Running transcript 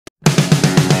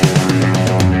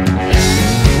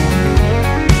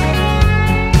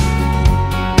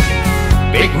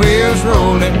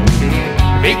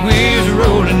Big wheels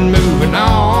rolling, moving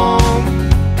on.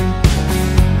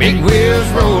 Big wheels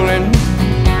rolling,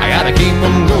 I gotta keep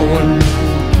them going.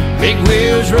 Big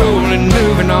wheels rolling,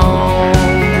 moving on.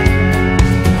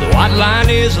 The white line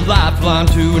is a lifeline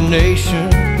to a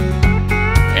nation,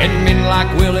 and men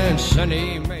like Will and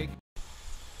Sonny make.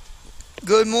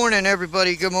 Good morning,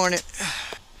 everybody. Good morning.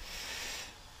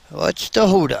 What's the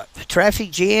holdup? Traffic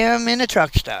jam in the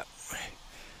truck stop.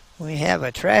 We have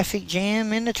a traffic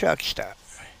jam in the truck stop.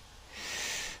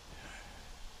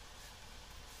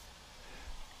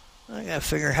 I gotta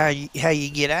figure how you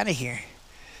get out of here.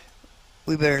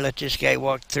 We better let this guy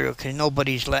walk through because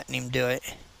nobody's letting him do it.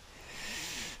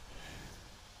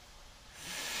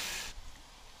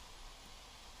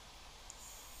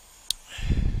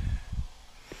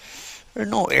 There are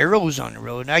no arrows on the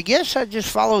road. I guess I just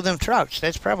follow them trucks.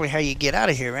 That's probably how you get out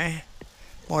of here, right?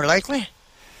 More likely.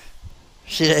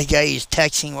 See that guy, he's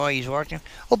texting while he's walking.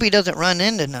 Hope he doesn't run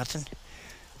into nothing.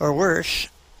 Or worse,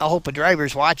 I hope a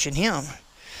driver's watching him.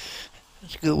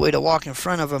 It's a good way to walk in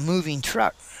front of a moving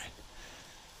truck.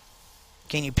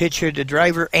 Can you picture the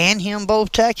driver and him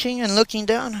both texting and looking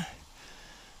down?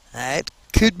 That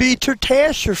could be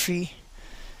catastrophe.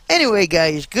 Anyway,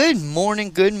 guys, good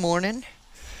morning, good morning.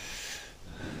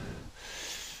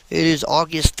 It is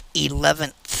August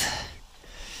 11th,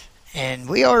 and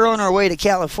we are on our way to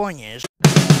California.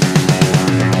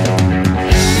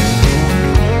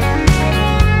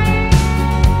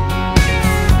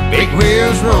 Big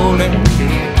wheels rolling,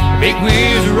 big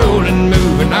wheels rolling,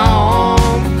 moving on.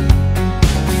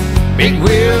 Big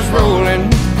wheels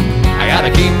rolling, I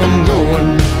gotta keep them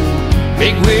going.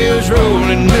 Big wheels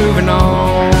rolling, moving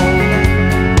on.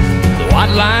 The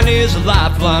white line is a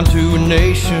lifeline to a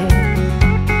nation,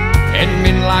 and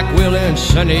men like Will and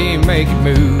Sonny make it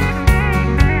move.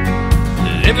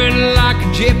 Living like a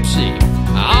gypsy,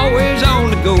 always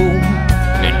on the go,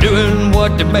 and doing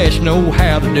what they best know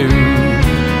how to do.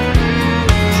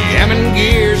 Jamming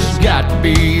gears has got to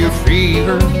be a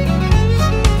fever,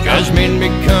 'cause men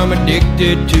become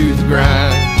addicted to the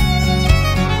grind.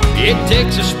 It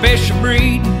takes a special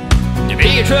breed to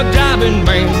be a truck driving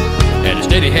man, and a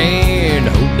steady hand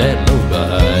to hold that load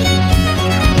behind.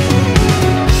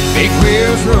 Big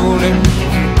wheels rolling,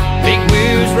 big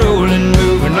wheels rolling,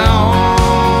 moving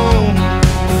on.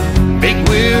 Big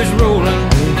wheels rolling,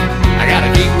 I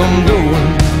gotta keep them going.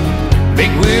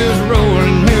 Big wheels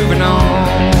rolling, moving on.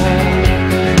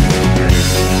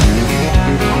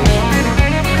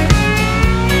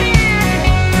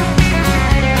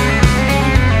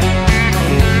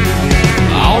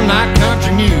 All night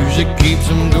country music keeps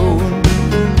them going,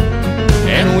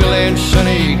 and Will and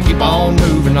Sonny keep on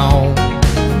moving on.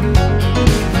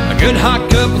 A good hot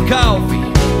cup of coffee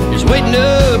is waiting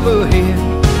up ahead,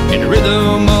 and the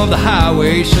rhythm of the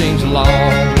highway sings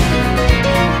along.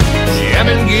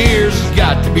 Jamming gears has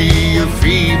got to be a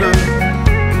fever,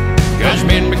 'cause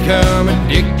men become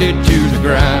addicted to the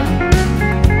grind.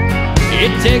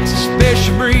 It takes a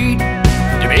special breed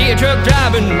to be a truck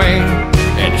driving man,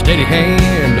 and a steady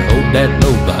hand to hold that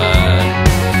load behind.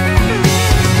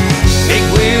 Big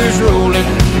wheels rolling,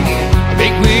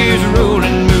 big wheels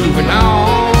rolling, moving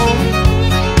on.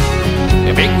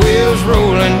 Big wheels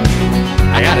rolling,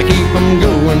 I gotta keep them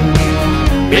going.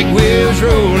 Big wheels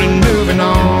rolling, moving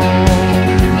on.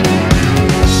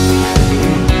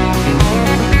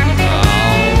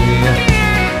 Oh yeah.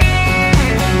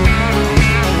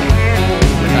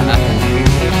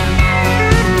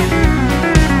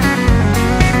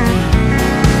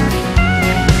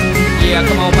 Yeah,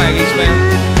 come on back, Eastman.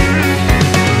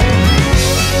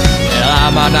 Yeah, I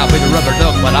might not be the rubber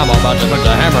duck, but I'm about to put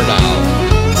the hammer down.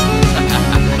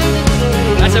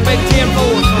 That's a big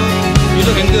 10-4, son. You're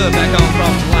looking good back on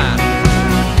across the line.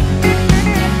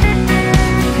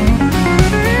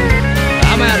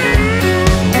 I'm out of here.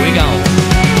 We gone.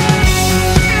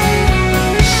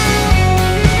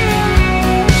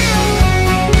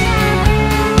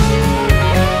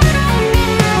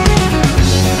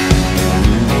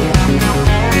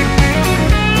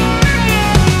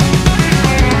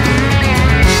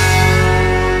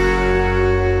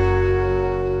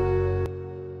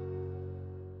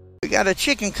 Got a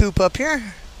chicken coop up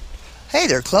here. Hey,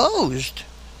 they're closed.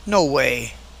 No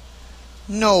way.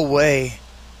 No way.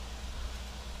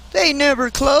 They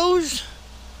never close.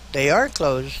 They are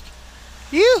closed.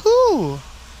 Yoo-hoo!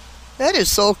 That is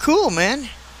so cool, man.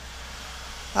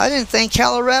 I didn't think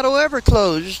Colorado ever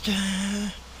closed.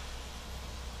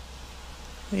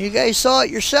 You guys saw it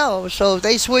yourselves, so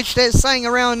they switched that thing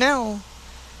around now.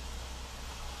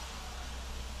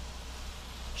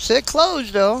 Said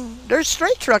closed though. There's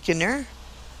straight truck in there.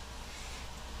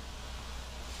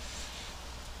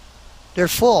 They're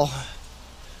full.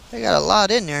 They got a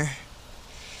lot in there.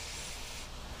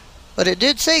 But it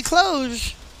did say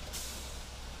close.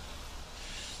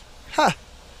 Huh.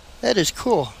 That is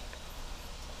cool.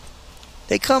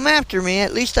 They come after me.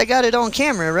 At least I got it on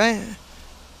camera, right?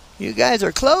 You guys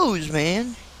are closed,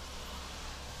 man.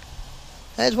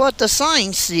 That's what the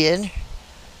sign said.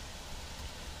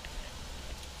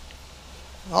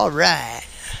 Alright.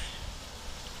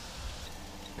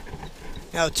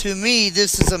 Now to me,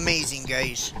 this is amazing,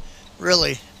 guys.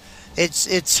 Really. It's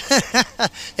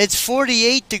it's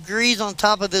 48 degrees on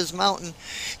top of this mountain,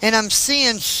 and I'm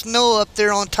seeing snow up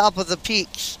there on top of the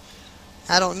peaks.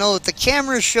 I don't know if the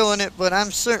camera's showing it, but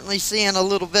I'm certainly seeing a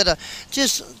little bit of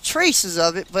just traces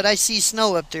of it, but I see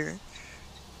snow up there.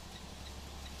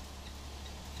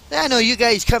 I know you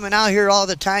guys coming out here all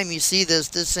the time, you see this.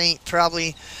 This ain't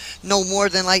probably no more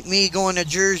than like me going to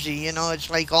Jersey, you know. It's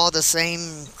like all the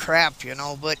same crap, you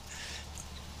know, but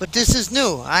this is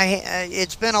new.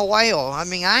 It's been a while. I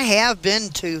mean, I have been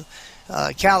to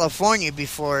California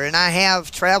before, and I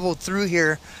have traveled through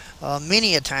here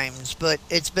many a times, but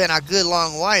it's been a good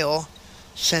long while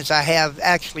since I have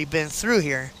actually been through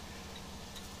here.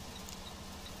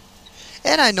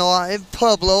 And I know in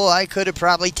Pueblo, I could have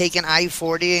probably taken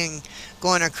I-40 and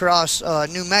going across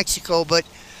New Mexico, but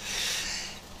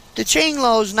the chain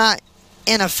law is not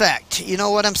in effect. You know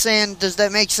what I'm saying? Does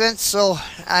that make sense? So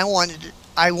I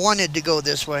wanted to go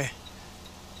this way.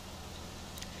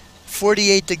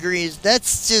 48 degrees.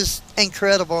 That's just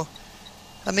incredible.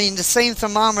 I mean, the same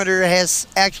thermometer has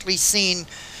actually seen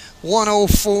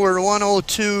 104,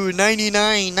 102,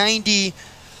 99, 90.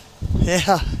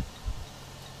 Yeah.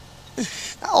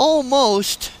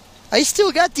 Almost. I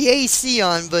still got the AC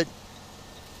on, but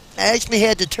I actually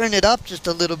had to turn it up just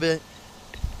a little bit.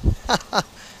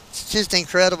 It's just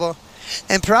incredible.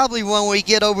 And probably when we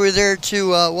get over there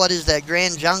to, what is that,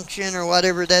 Grand Junction or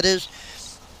whatever that is,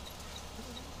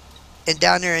 and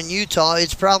down there in Utah,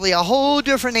 it's probably a whole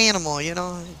different animal, you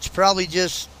know. It's probably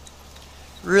just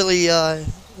really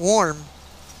warm.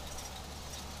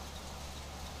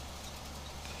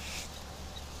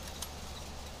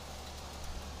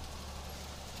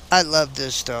 I love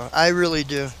this though. I really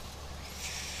do.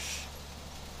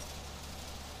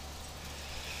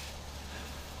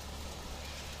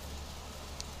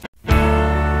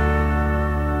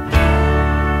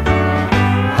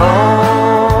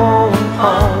 Home,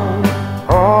 home,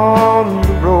 on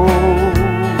the road.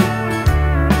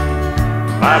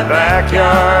 My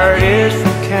backyard is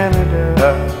from Canada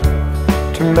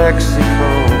to Mexico.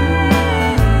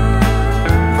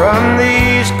 From the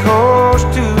East Coast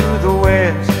to the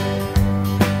West,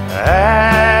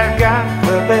 I've got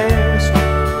the best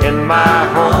in my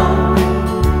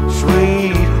home,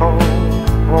 sweet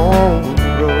home on the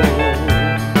road.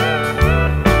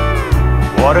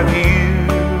 What a view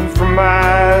from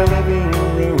my living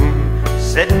room,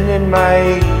 sitting in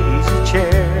my easy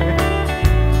chair,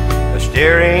 a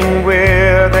steering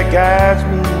wheel that guides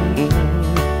me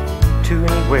to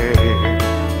anywhere.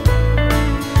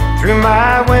 Through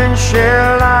my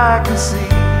windshield I can see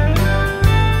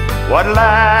what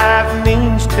life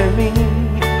means to me,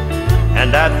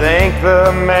 and I thank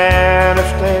the man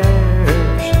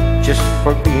upstairs just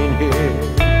for being here.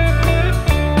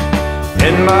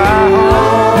 In my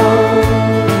home,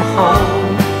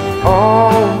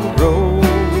 on the road.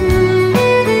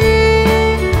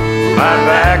 My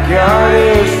backyard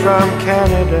is from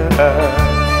Canada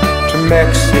to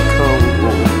Mexico.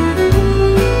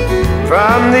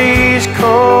 From the East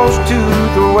Coast to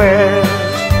the West,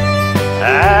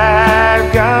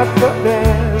 I've got the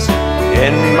best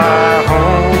in my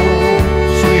home,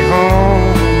 sweet home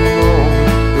on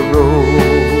the road.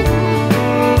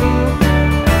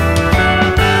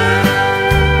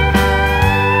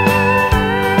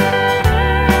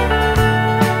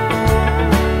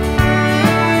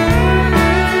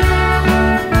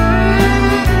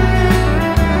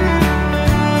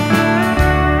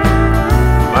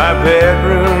 My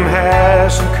bedroom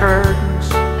has some curtains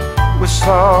with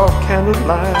soft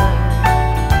candlelight.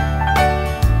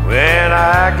 When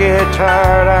I get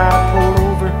tired, I pull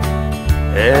over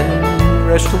and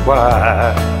rest a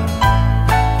while.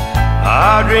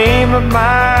 I'll dream of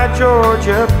my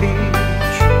Georgia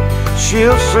peach.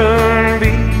 She'll soon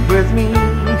be with me.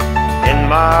 In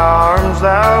my arms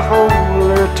I'll hold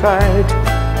her tight.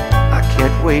 I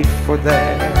can't wait for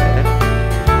that.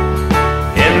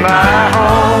 In my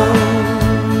home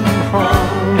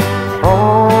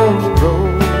on the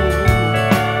road.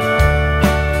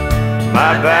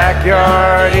 My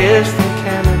backyard is from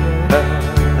Canada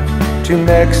to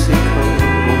Mexico.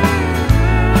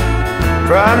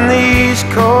 From the East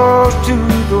Coast to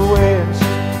the West,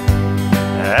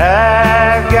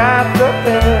 I've got the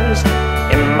best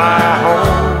in my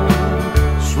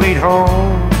home, sweet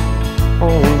home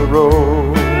on the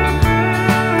road.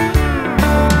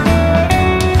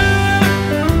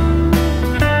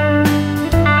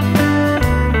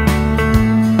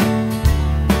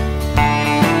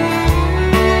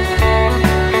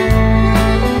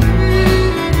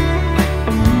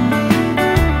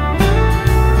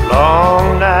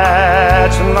 Long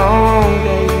nights and long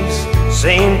days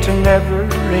seem to never end.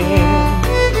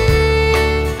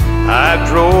 I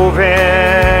drove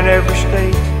in every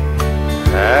state,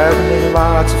 I've made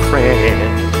lots of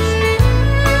friends.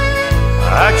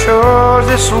 I chose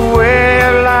this way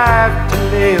of life to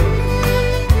live,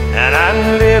 and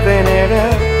I'm living it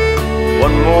up.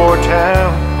 One more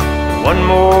time, one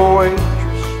more waitress.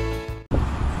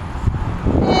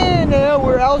 And now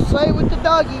we're outside with the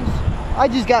doggies. I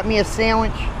just got me a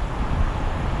sandwich,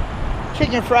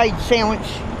 chicken fried sandwich,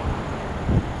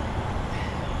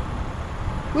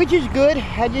 which is good.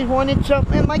 I just wanted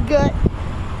something in my gut.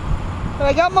 But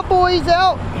I got my boys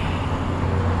out.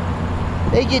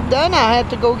 They get done, I have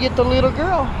to go get the little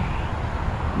girl.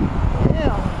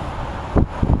 Yeah.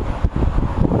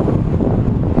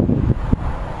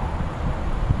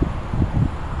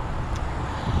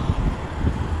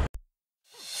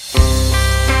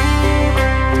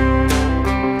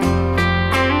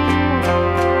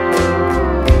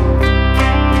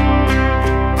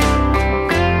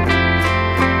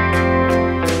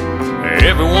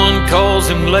 Everyone calls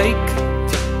him Lake,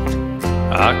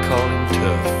 I call him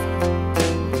Tough.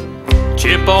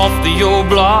 Chip off the old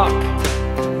block,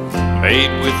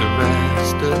 made with the right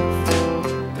stuff.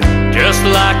 Just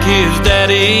like his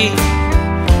daddy,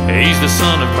 he's the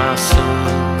son of my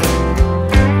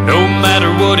son. No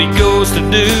matter what he goes to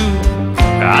do,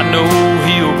 I know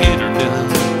he'll get her done,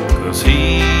 'cause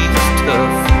he's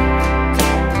tough.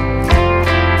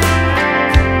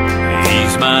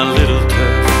 He's my little Tough.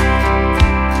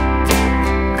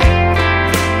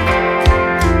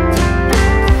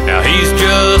 He's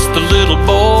just a little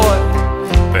boy,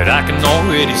 but I can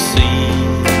already see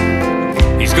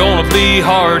he's gonna be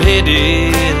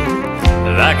hard-headed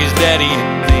like his daddy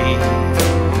and me.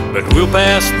 But we'll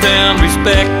pass down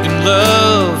respect and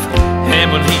love,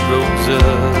 and when he grows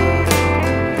up,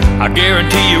 I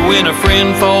guarantee you when a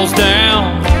friend falls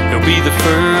down, he'll be the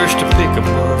first to pick him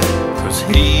up, 'cause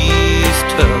he's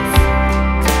tough.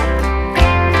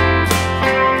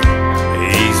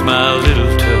 He's my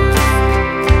little Tough.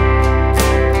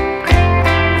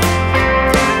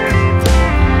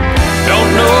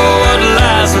 Don't know what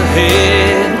lies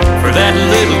ahead for that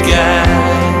little guy.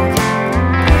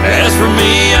 As for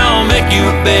me, I'll make you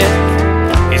a bet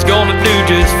he's gonna do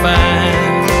just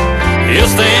fine. He'll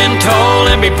stand tall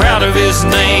and be proud of his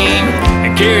name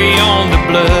and carry on the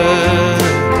blood.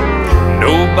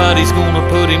 Nobody's gonna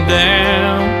put him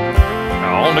down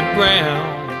on the ground.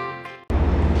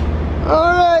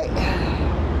 Alright.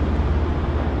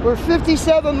 We're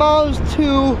 57 miles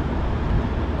to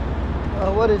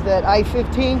what is that,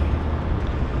 I-15?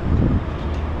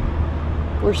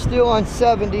 We're still on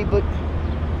 70, but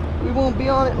we won't be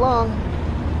on it long.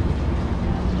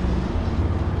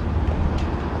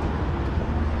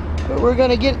 But we're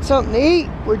gonna get something to eat.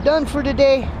 We're done for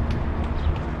today.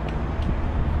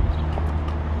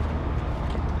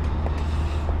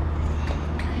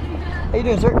 How you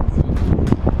doing, sir?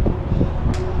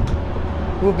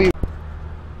 We'll be.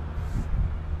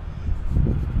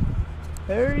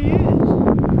 There he is.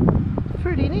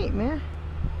 Pretty neat, man.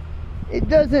 It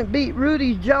doesn't beat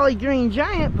Rudy's Jolly Green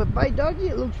Giant, but by doggy,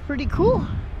 it looks pretty cool.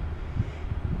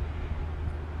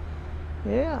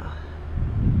 Yeah.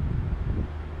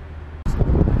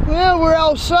 Well, we're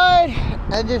outside.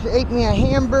 I just ate me a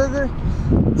hamburger.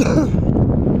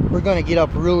 We're gonna get up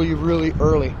really, really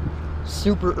early.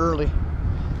 Super early.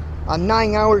 I'm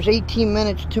 9 hours, 18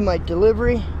 minutes to my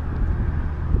delivery.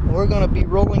 We're gonna be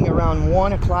rolling around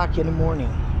 1 o'clock in the morning.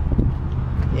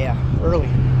 Yeah, early.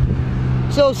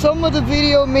 So some of the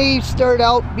video may start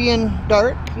out being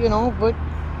dark, you know, but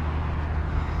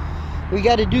we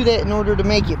got to do that in order to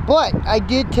make it. But I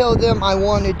did tell them I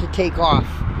wanted to take off.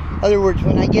 In other words,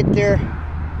 when I get there,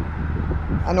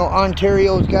 I know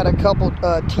Ontario's got a couple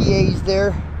TAs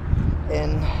there,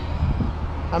 and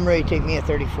I'm ready to take me a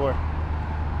 34.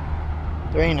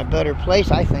 There ain't a better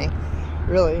place, I think.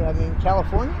 Really, I mean,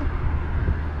 California?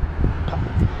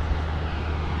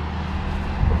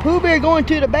 Pooh Bear going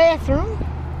to the bathroom.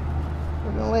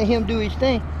 We're gonna let him do his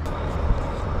thing.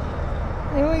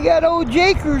 And we got old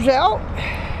Jakers out.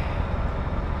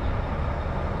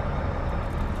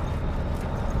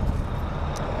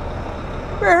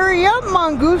 Better hurry up,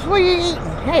 Mongoose. What are you eating?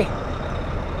 Hey.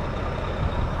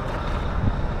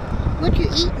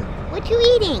 eating? What you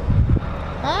eating?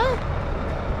 Huh?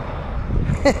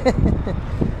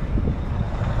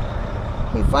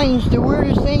 He finds the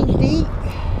weirdest things to eat.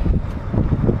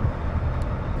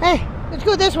 Hey, let's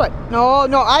go this way. No,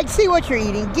 no, I see what you're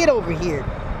eating. Get over here.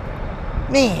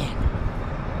 Man.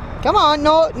 Come on,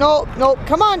 no, no, no,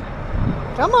 come on.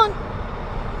 Come on.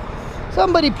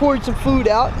 Somebody poured some food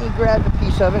out and he grabbed a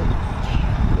piece of it.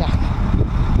 Yeah.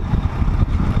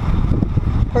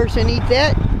 Person eat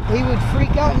that, he would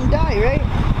freak out and die, right?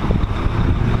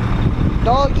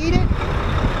 Dog eat it?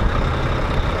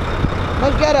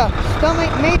 Must got a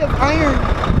stomach made of iron.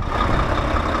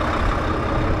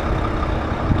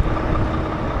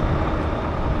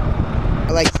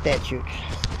 I like statues.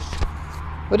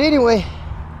 But anyway,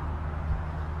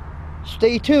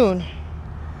 stay tuned,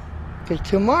 because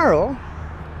tomorrow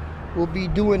we'll be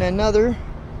doing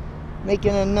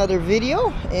making another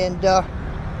video, and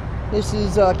this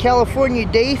is California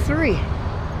day 3.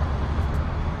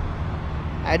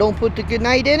 I don't put the good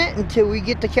night in it until we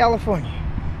get to California.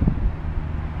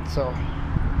 So,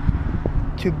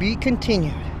 to be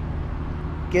continued.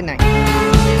 Good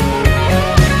night.